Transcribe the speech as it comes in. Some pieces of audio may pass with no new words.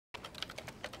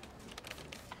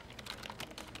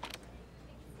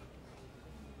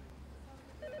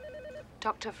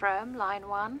Dr. Frome, line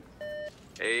 1.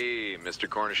 Hey, Mr.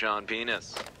 Cornichon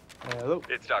Penis. Hello.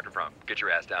 It's Dr. Frome. Get your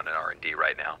ass down in R&D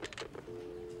right now.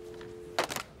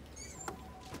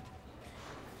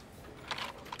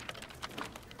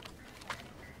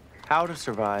 How to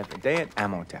survive a day at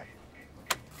Ammotech.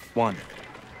 1.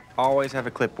 Always have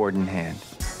a clipboard in hand.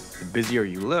 The busier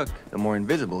you look, the more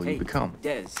invisible you become.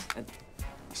 Des.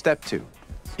 Step 2.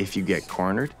 If you get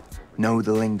cornered, know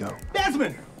the lingo.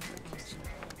 Desmond!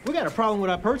 We got a problem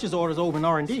with our purchase orders over in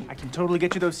R&D. I can totally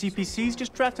get you those CPCs.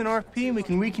 Just draft an RFP and we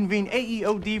can reconvene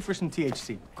AEOD for some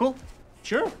THC. Cool?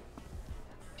 Sure.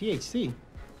 THC.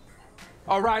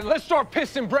 All right, let's start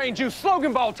pissing brain juice.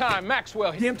 Slogan ball time,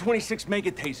 Maxwell. The M26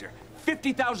 Mega Taser.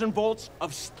 50,000 volts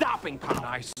of stopping power.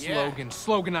 Nice slogan.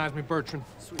 Sloganize me, Bertrand.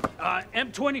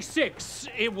 M26,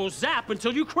 it will zap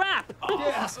until you crap.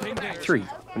 Yes. 3.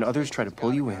 When others try to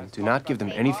pull you in, do not give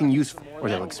them anything useful or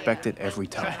they'll expect it every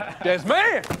time.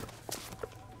 Desmond!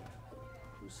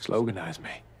 Sloganize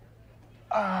me.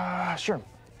 Sure.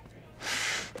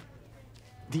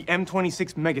 The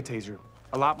M26 Mega Taser.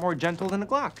 A lot more gentle than a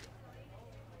Glock.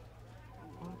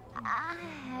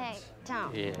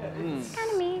 Don't. Yeah. It's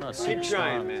kind of mean. Keep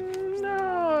trying, man.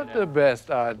 Not the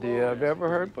best idea I've ever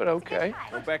heard, but okay.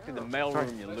 Go back to the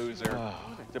mailroom, you loser.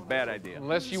 It's a bad idea.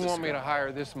 Unless you want me to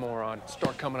hire this moron,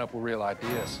 start coming up with real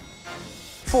ideas.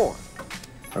 4.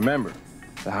 Remember,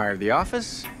 the higher the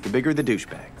office, the bigger the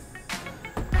douchebag.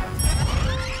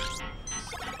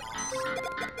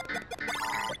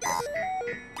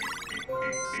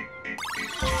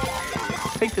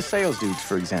 Take the sales dudes,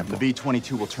 for example. The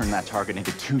B-22 will turn that target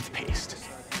into toothpaste.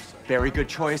 Very good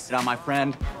choice, now, my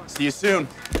friend. See you soon.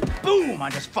 Boom!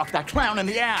 I just fucked that clown in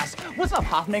the ass. What's up,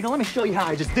 Hofnagel? Let me show you how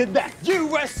I just did that.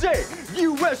 USA!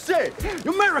 USA!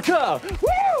 America!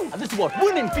 Woo! This is what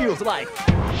winning feels like.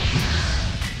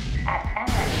 At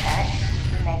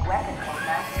Ammotech, we make weapons for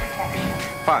mass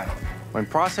protection. 5. When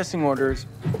processing orders,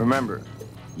 remember,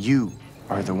 you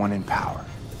are the one in power.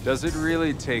 Does it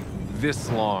really take this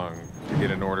long to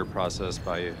get an order processed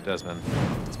by you, Desmond?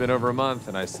 It's been over a month,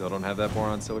 and I still don't have that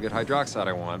boron silicate hydroxide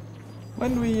I want.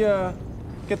 When do we,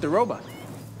 get the robot?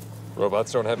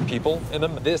 Robots don't have people in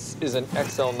them. This is an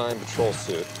XL9 patrol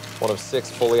suit, one of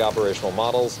 6 fully operational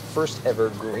models, first ever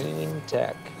green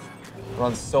tech.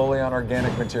 Runs solely on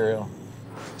organic material.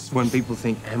 When people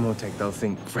think Ammotech, they'll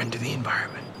think friend to the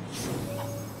environment.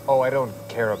 Oh, I don't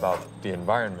care about the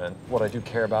environment. What I do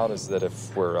care about is that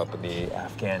if we're up in the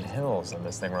Afghan hills and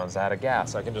this thing runs out of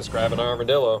gas, I can just grab an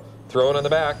armadillo, throw it in the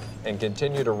back, and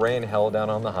continue to rain hell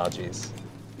down on the Hajis.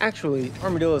 Actually,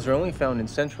 armadillos are only found in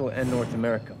Central and North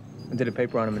America. I did a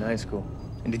paper on them in high school.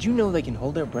 And did you know they can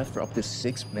hold their breath for up to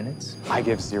 6 minutes? I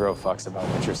give 0 fucks about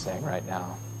what you're saying right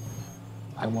now.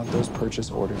 I want those purchase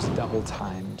orders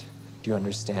double-timed. Do you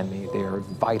understand me? They are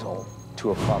vital to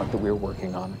a product that we're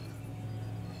working on.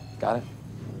 Got it?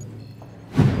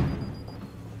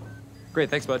 Great,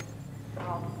 thanks, bud.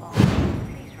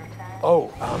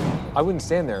 Oh, I wouldn't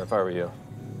stand there if I were you.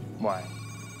 Why?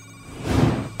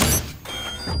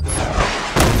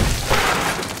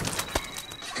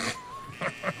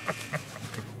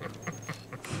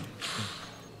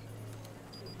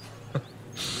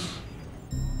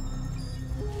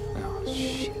 Oh,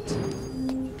 shit.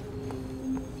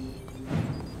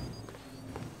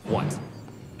 What?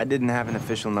 I didn't have an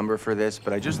official number for this,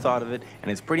 but I just thought of it,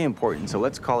 and it's pretty important, so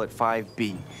let's call it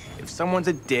 5B. If someone's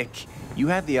a dick, you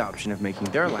have the option of making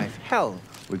their life hell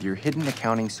with your hidden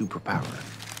accounting superpower,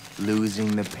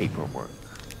 losing the paperwork.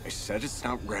 I said it's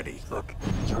not ready. Look,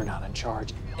 you're not in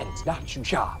charge, and it's not your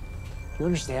job. You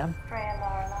understand? Freya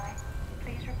Lorelei,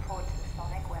 please report to the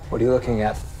Sonic Weapons. What are you looking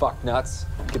at, fuck nuts?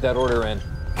 Get that order in.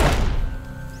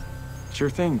 Sure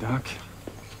thing, Doc.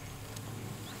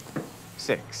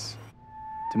 6.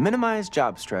 To minimize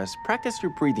job stress, practice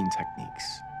your breathing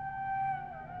techniques.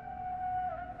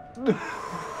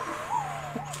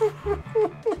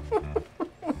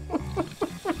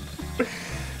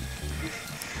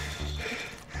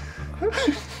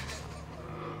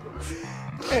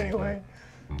 Anyway,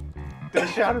 they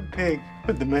shot a pig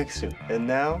with the mech suit, and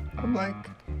now I'm like,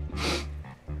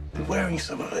 wearing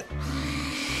some of it.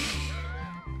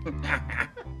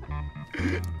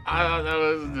 I thought that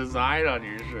was a design on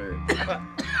your shirt.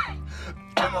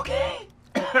 I'm okay.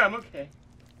 I'm okay.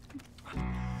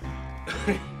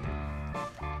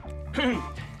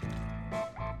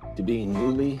 To be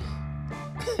newly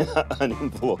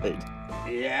unemployed.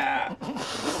 Yeah.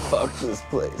 Fuck this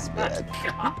place, man.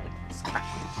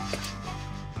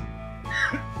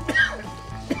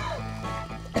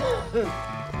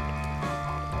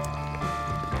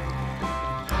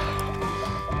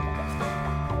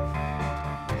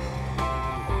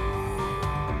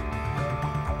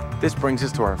 This brings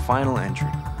us to our final entry,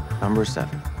 number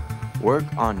 7. Work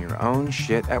on your own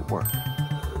shit at work.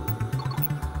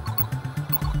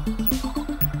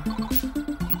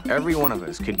 Every one of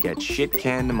us could get shit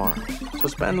canned tomorrow, so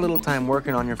spend a little time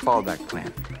working on your fallback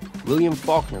plan. William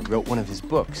Faulkner wrote one of his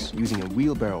books using a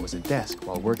wheelbarrow as a desk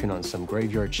while working on some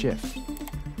graveyard shift.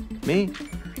 Me?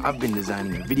 I've been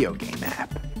designing a video game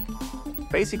app.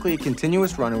 Basically a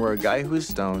continuous runner where a guy who is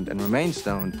stoned and remains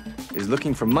stoned is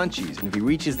looking for munchies, and if he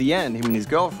reaches the end, him and his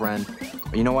girlfriend,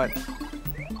 well, you know what?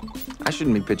 I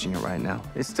shouldn't be pitching it right now.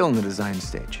 It's still in the design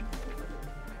stage.